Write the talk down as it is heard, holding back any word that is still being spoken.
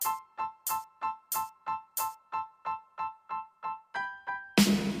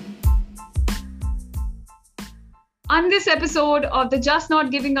On this episode of the Just Not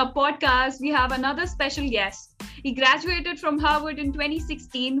Giving Up podcast, we have another special guest. He graduated from Harvard in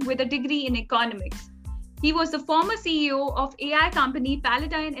 2016 with a degree in economics. He was the former CEO of AI company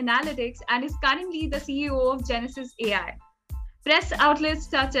Palatine Analytics and is currently the CEO of GenesisAI. Press outlets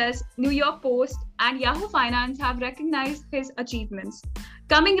such as New York Post and Yahoo Finance have recognized his achievements.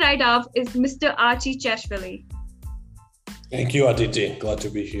 Coming right up is Mr. Archie Cheishvili. Thank you, Aditi. Glad to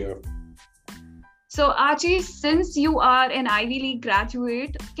be here. So Archie, since you are an Ivy League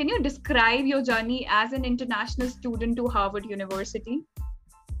graduate, can you describe your journey as an international student to Harvard University?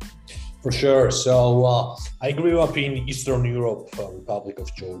 For sure. So I grew up in Eastern Europe, Republic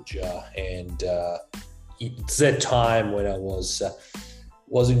of Georgia, and it's that time when I was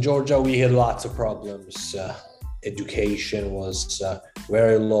in Georgia. We had lots of problems. Education was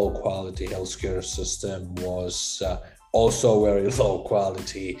very low quality. Healthcare system was also very low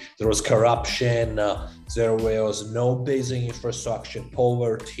quality. There was corruption. There was no basic infrastructure,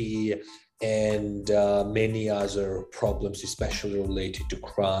 poverty, and many other problems, especially related to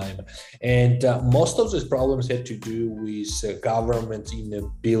crime. And most of these problems had to do with government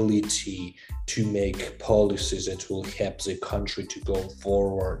inability to make policies that will help the country to go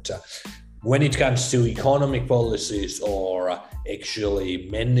forward. When it comes to economic policies or actually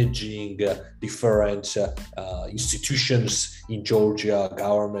managing different institutions in Georgia,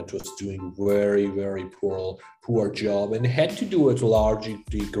 government was doing very, very poor job, and had to do it to a large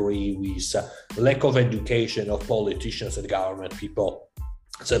degree with lack of education of politicians and government people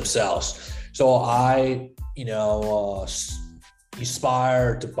themselves. So I,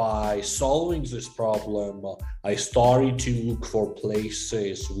 inspired by solving this problem, I started to look for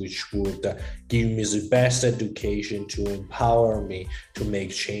places which would give me the best education to empower me to make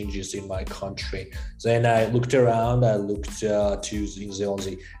changes in my country. Then I looked around, I looked in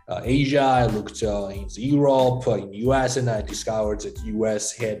Asia, I looked in Europe, in US, and I discovered that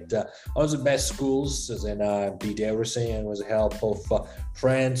US had one of the best schools. Then I did everything, and with the help of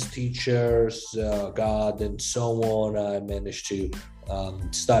friends, teachers, God, and so on, I managed to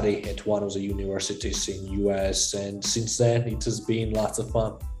study at one of the universities in US, and since then it has been lots of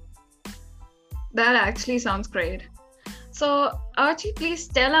fun. That actually sounds great. So Archie, please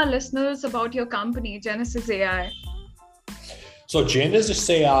tell our listeners about your company, GenesisAI. So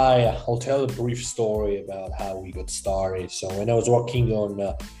GenesisAI, I'll tell a brief story about how we got started. So when I was working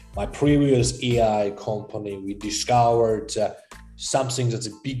on my previous AI company, we discovered something that's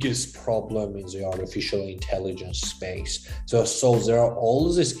the biggest problem in the artificial intelligence space. So there are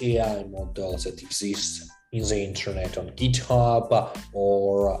all these AI models that exist in the internet on GitHub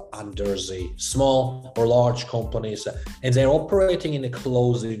or under the small or large companies, and they're operating in a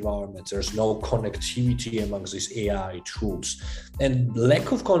closed environment. There's no connectivity among these AI tools. And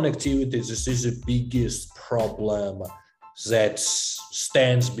lack of connectivity, this is the biggest problem that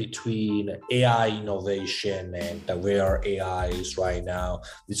stands between AI innovation and where AI is right now.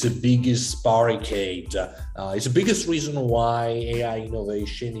 It's the biggest barricade. It's the biggest reason why AI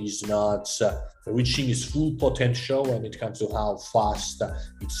innovation is not reaching its full potential when it comes to how fast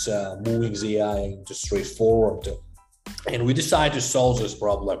it's moving the AI industry forward. And we decided to solve this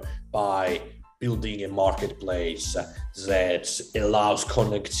problem by building a marketplace that allows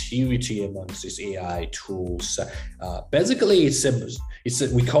connectivity amongst these AI tools. Basically,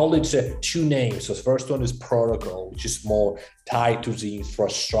 we call it two names. So the first one is protocol, which is more tied to the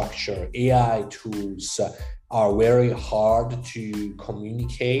infrastructure. AI tools are very hard to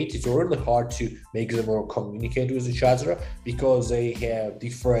communicate. It's really hard to make them all communicate with each other because they have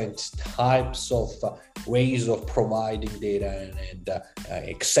different types of ways of providing data and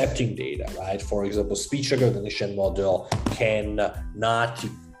accepting data, right? For example, speech recognition model can not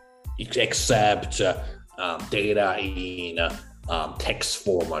accept data in text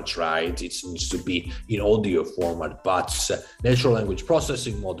format, right? It needs to be in audio format, but natural language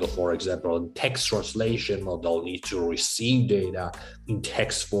processing model, for example, and text translation model need to receive data in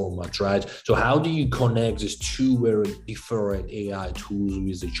text format, right? So how do you connect these two very different AI tools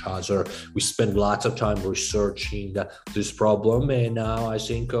with each other? We spend lots of time researching this problem, and now I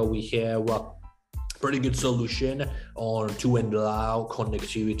think we have pretty good solution to allow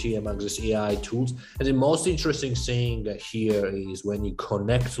connectivity among these AI tools. And the most interesting thing here is when you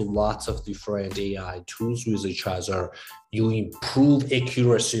connect to lots of different AI tools with each other, you improve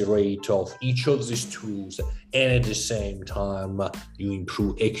accuracy rate of each of these tools, and at the same time, you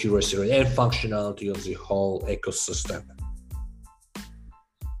improve accuracy rate and functionality of the whole ecosystem.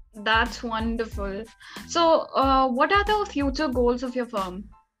 That's wonderful. So what are the future goals of your firm?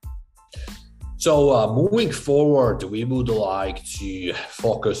 So moving forward, we would like to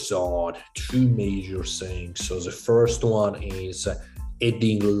focus on two major things. So the first one is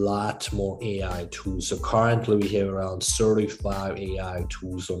adding a lot more AI tools. So currently we have around 35 AI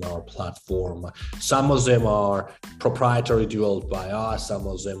tools on our platform. Some of them are proprietary developed by us, some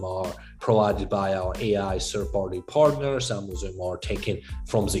of them are provided by our AI third-party partners, some of them are taken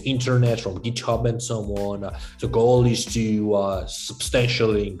from the internet, from GitHub and so on. The goal is to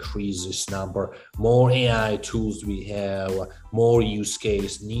substantially increase this number. More AI tools we have, more use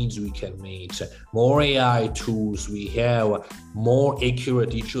case needs we can meet. More AI tools we have, more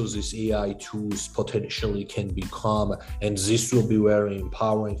accurate each of these AI tools potentially can become, and this will be very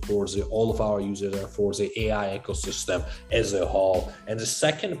empowering for all of our users and for the AI ecosystem as a whole. And the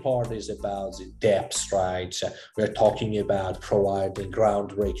second part is about the depth, right? We're talking about providing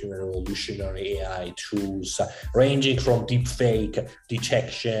groundbreaking and revolutionary AI tools, ranging from deepfake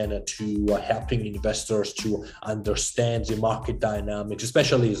detection to helping investors to understand the market dynamics,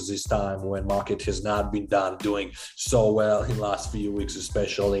 especially this time when market has not been doing so well in the last few weeks,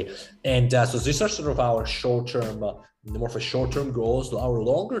 especially. And so these are sort of our short-term, more of a short-term goals. Our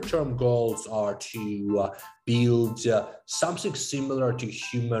longer-term goals are to build something similar to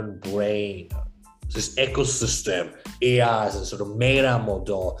human brain, this ecosystem, AI as a sort of meta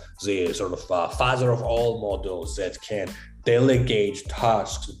model, the sort of father of all models that can delegate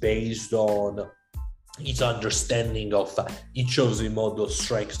tasks based on its understanding of each of the model's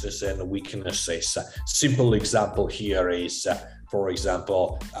strengths and weaknesses. Simple example here is, for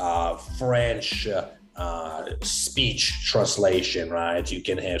example, French speech translation, right? You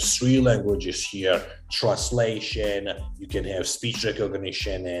can have 3 languages here, translation, you can have speech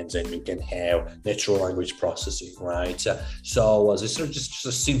recognition, and then you can have natural language processing, right? So this is just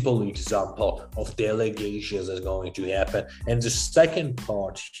a simple example of delegations that's going to happen. And the second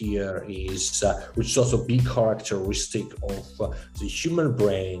part here is, which is also a big characteristic of the human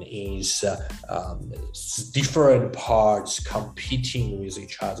brain, is different parts competing with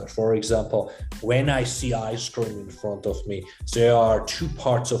each other. For example, when I see ice cream in front of me, there are 2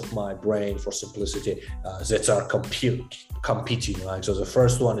 parts of my brain, for simplicity, that are competing, right? So the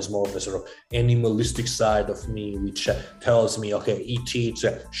first one is more of a sort of animalistic side of me, which tells me, okay, eat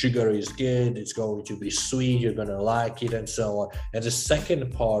it, sugar is good, it's going to be sweet, you're gonna like it, and so on. And the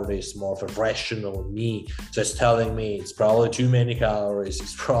second part is more of a rational me that's telling me it's probably too many calories,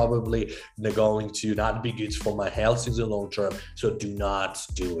 it's probably going to not be good for my health in the long term, so do not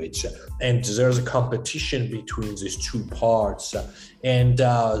do it. And there's a competition between these 2 parts. And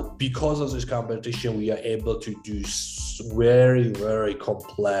because of this competition, we are able to do very, very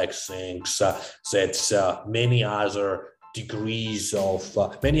complex things that many other degrees of,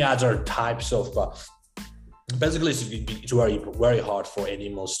 many other types of, basically it's very, very hard for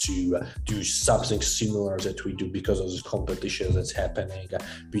animals to do something similar that we do because of this competition that's happening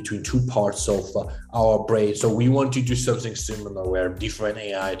between 2 parts of our brain. So we want to do something similar where different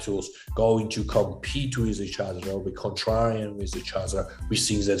AI tools going to compete with each other or be contrarian with each other. We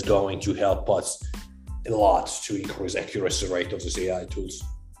think that's going to help us a lot to increase accuracy rate of these AI tools.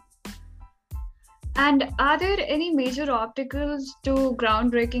 And are there any major obstacles to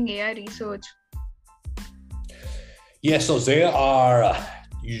groundbreaking AI research? Yeah, so there are,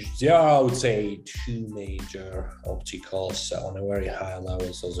 I would say, 2 major obstacles on a very high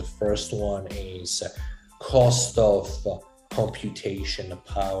level. So the first one is cost of computation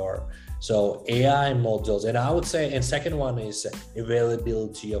power. So AI models, and I would say, and second one is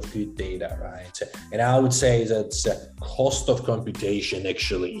availability of good data, right? And I would say that cost of computation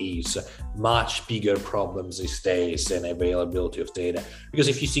actually is much bigger problems these days than availability of data. Because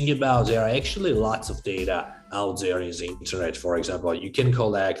if you think about, there are actually lots of data out there in the internet. For example, you can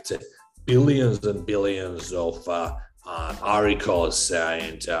collect billions and billions of articles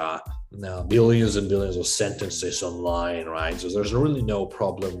and billions and billions of sentences online, right? So there's really no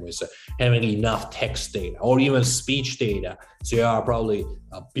problem with having enough text data or even speech data. So there are probably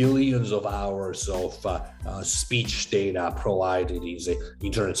billions of hours of speech data provided in the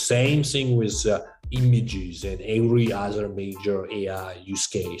internet. Same thing with images and every other major AI use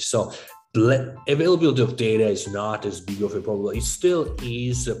case. So availability of data is not as big of a problem. It still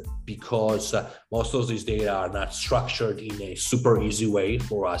is because most of these data are not structured in a super easy way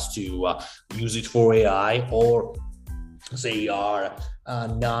for us to use it for AI, or they are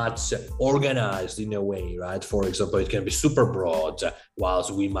not organized in a way, right? For example, it can be super broad,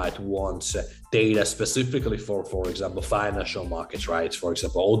 whilst we might want data specifically for example, financial markets, right? For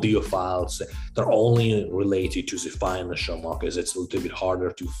example, audio files that are only related to the financial markets, it's a little bit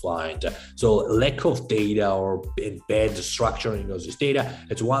harder to find. So lack of data or bad structuring of this data,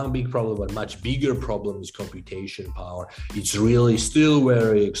 it's one big problem, but much bigger problem is computation power. It's really still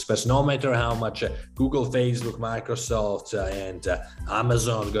very expensive, no matter how much Google, Facebook, Microsoft, and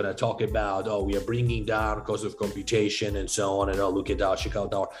Amazon are gonna talk about, oh, we are bringing down cost of computation and so on, and oh, look at our, check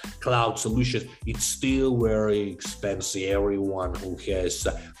out our cloud solutions. It's still very expensive. Everyone who has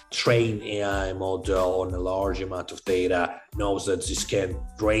trained AI model on a large amount of data knows that this can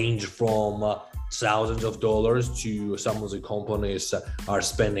range from thousands of dollars to some of the companies are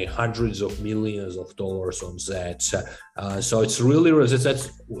spending hundreds of millions of dollars on that. So it's really,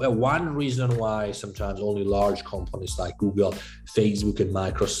 that's one reason why sometimes only large companies like Google, Facebook, and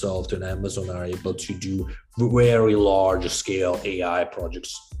Microsoft and Amazon are able to do very large scale AI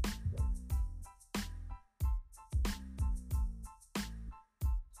projects.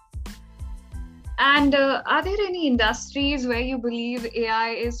 And are there any industries where you believe AI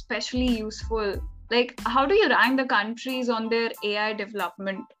is especially useful? Like, how do you rank the countries on their AI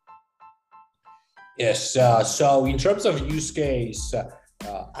development? Yes, so in terms of use case,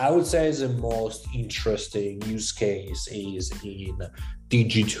 I would say the most interesting use case is in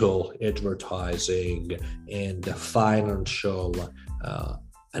digital advertising and financial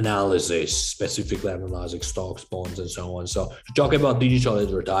analysis, specifically analyzing stocks, bonds, and so on. So to talk about digital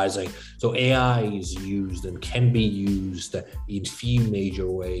advertising, so AI is used and can be used in few major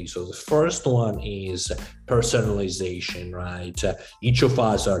ways. So the first one is personalization, right? Each of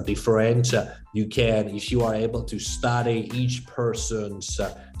us are different. You can, if you are able to study each person's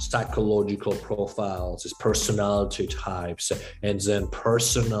psychological profiles, his personality types, and then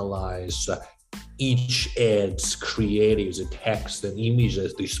personalize each ad's creatives, the text and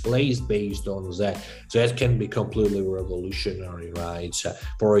images displays based on that. So that can be completely revolutionary, right?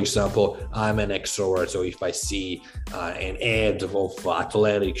 For example, I'm an extrovert, so if I see an ad of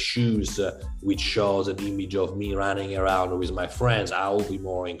athletic shoes which shows an image of me running around with my friends, I will be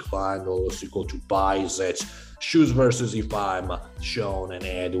more inclined also to buy that shoes versus if I'm shown an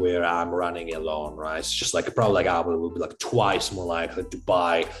ad where I'm running alone, right? It's just like probably like I will be like twice more likely to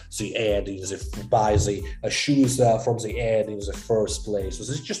buy the ad buy the shoes from the ad in the first place. So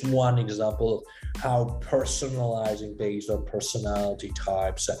this is just one example of how personalizing based on personality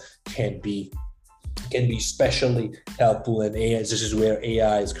types can be especially helpful. And AI, this is where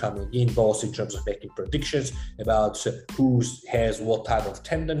AI is coming in, both in terms of making predictions about who has what type of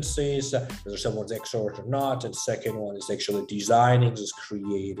tendencies, whether someone's extrovert or not. And second one is actually designing this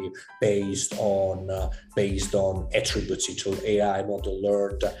creative based on attributes into AI model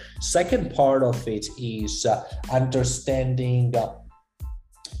learned. Second part of it is understanding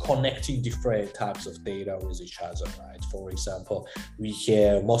connecting different types of data with each other, right? For example, we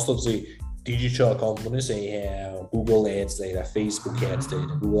have most of the digital companies, they have Google Ads data, Facebook Ads data,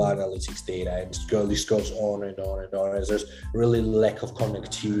 Google Analytics data, and this goes on and on and on. There's really lack of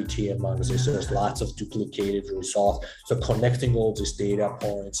connectivity among this. There's lots of duplicated results. So connecting all these data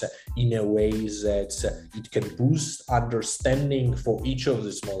points in a way that it can boost understanding for each of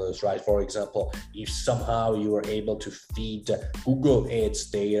these models, right? For example, if somehow you are able to feed Google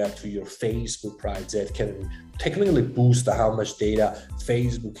Ads data to your Facebook, right, that can technically boost how much data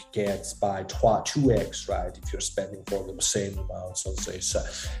Facebook gets by 2x, right? If you're spending for the same amounts on this.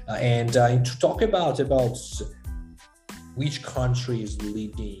 And to talk about which country is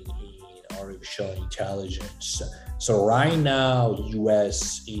leading in artificial intelligence. So right now,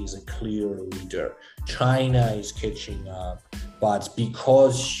 US is a clear leader. China is catching up, but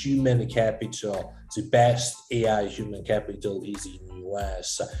because human capital, the best AI human capital is in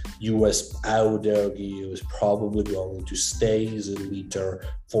US. I would argue, is probably going to stay the leader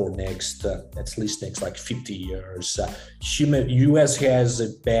for at least next like 50 years. US has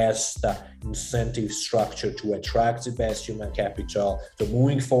the best incentive structure to attract the best human capital. So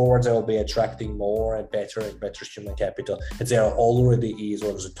moving forward, they will be attracting more and better human capital. And there already is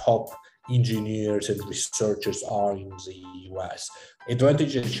one of the top engineers and researchers are in the US.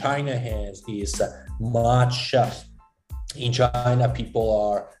 Advantage that China has is much in China, people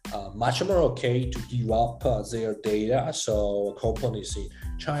are much more okay to give up their data. So companies in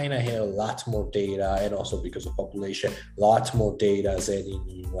China have a lot more data, and also because of population, a lot more data than in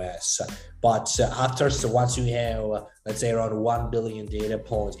the US. But once you have, let's say, around 1 billion data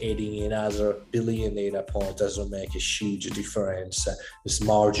points, adding another billion data points doesn't make a huge difference. This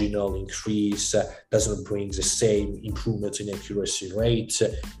marginal increase doesn't bring the same improvements in accuracy rate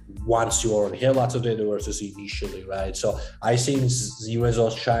once you already have lots of data versus initially, right? So I think the US or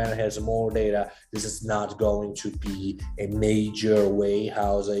China has more data. This is not going to be a major way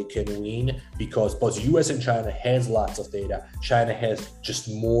how they can win, because both US and China has lots of data. China has just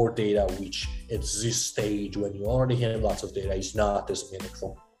more data, which at this stage, when you already have lots of data, is not as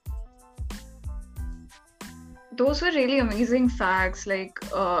meaningful. Those were really amazing facts.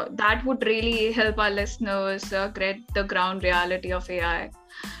 That would really help our listeners get the ground reality of AI.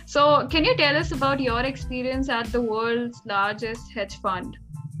 So can you tell us about your experience at the world's largest hedge fund?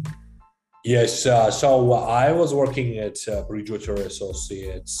 Yes, so I was working at Bridgewater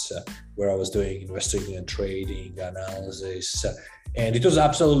Associates, where I was doing investing and trading analysis. And it was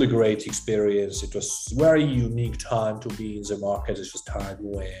absolutely great experience. It was very unique time to be in the market. It was time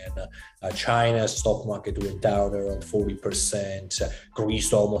when China's stock market went down around 40%.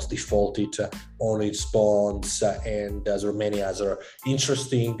 Greece almost defaulted on its bonds, and there were many other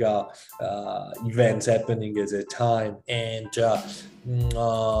interesting events happening at the time. And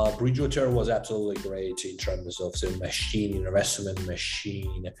Bridgewater was absolutely great in terms of the investment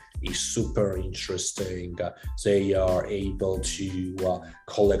machine is super interesting. They are able to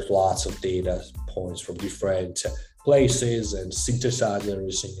collect lots of data points from different places and synthesize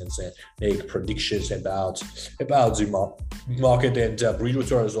everything and then make predictions about the market. And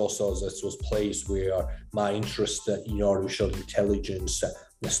Bridgewater is also this was place where my interest in artificial intelligence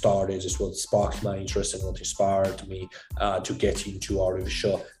started. This what sparked my interest and what inspired me to get into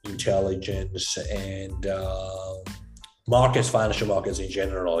artificial intelligence. And financial markets in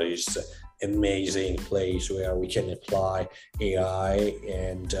general is amazing place where we can apply AI,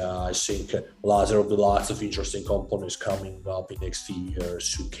 and I think there will be lots of interesting companies coming up in the next few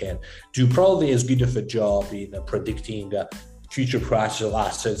years who can do probably as good of a job in predicting future practical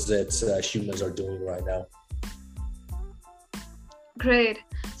assets that humans are doing right now. Great.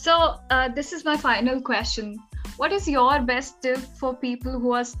 So this is my final question. What is your best tip for people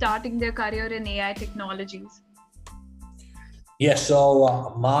who are starting their career in AI technologies? Yeah,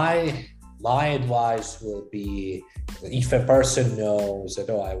 so my advice will be, if a person knows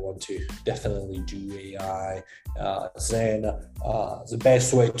that, I want to definitely do AI, then the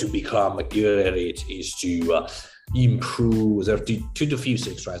best way to become good at it is to improve. There are two few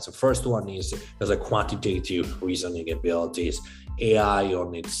things, right? So first one is there's a quantitative reasoning abilities. AI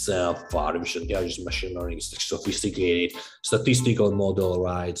on itself, artificial intelligence, machine learning is a sophisticated statistical model,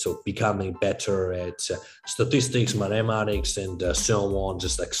 right? So becoming better at statistics, mathematics, and so on,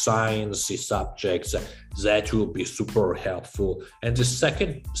 just like science subjects, that will be super helpful. And the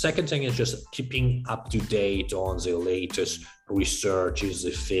second thing is just keeping up to date on the latest research in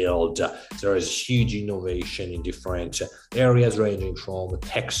the field. There is huge innovation in different areas, ranging from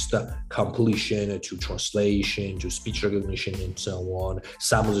text completion to translation to speech recognition and so on.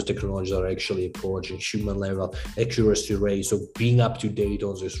 Some of the technologies are actually approaching human level accuracy rates. So being up to date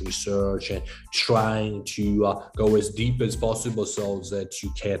on this research and trying to go as deep as possible so that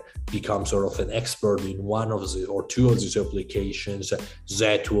you can become sort of an expert in one of the or two of these applications,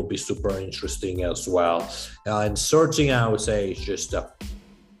 that will be super interesting as well. And third thing I would say is just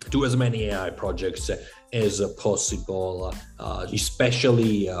do as many AI projects as possible,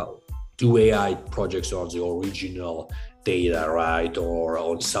 especially do AI projects on the original data, right? Or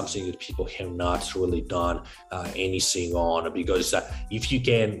on something that people have not really done anything on. Because if you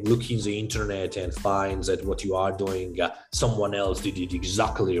can look in the internet and find that what you are doing, someone else did it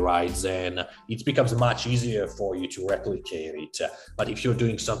exactly right, then it becomes much easier for you to replicate it. But if you're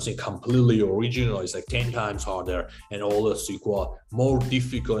doing something completely original, it's like 10 times harder, and all else equal, more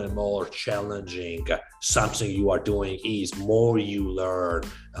difficult and more challenging something you are doing is, more you learn.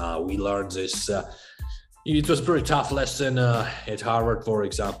 We learned this. It was a pretty tough lesson at Harvard, for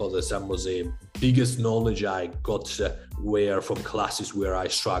example, that some of the biggest knowledge I got were from classes where I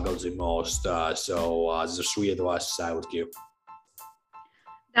struggled the most. So the three advices I would give.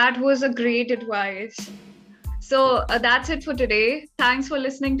 That was a great advice. So that's it for today. Thanks for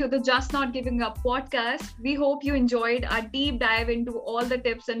listening to the Just Not Giving Up podcast. We hope you enjoyed our deep dive into all the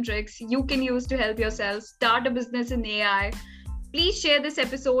tips and tricks you can use to help yourself start a business in AI Please share this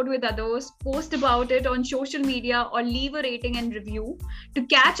episode with others, post about it on social media, or leave a rating and review. To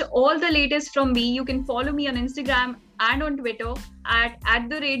catch all the latest from me, you can follow me on Instagram and on Twitter at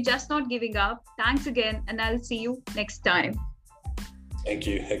 @justnotgiving up. Thanks again, and I'll see you next time. Thank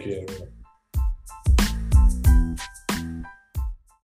you. Thank you, everyone.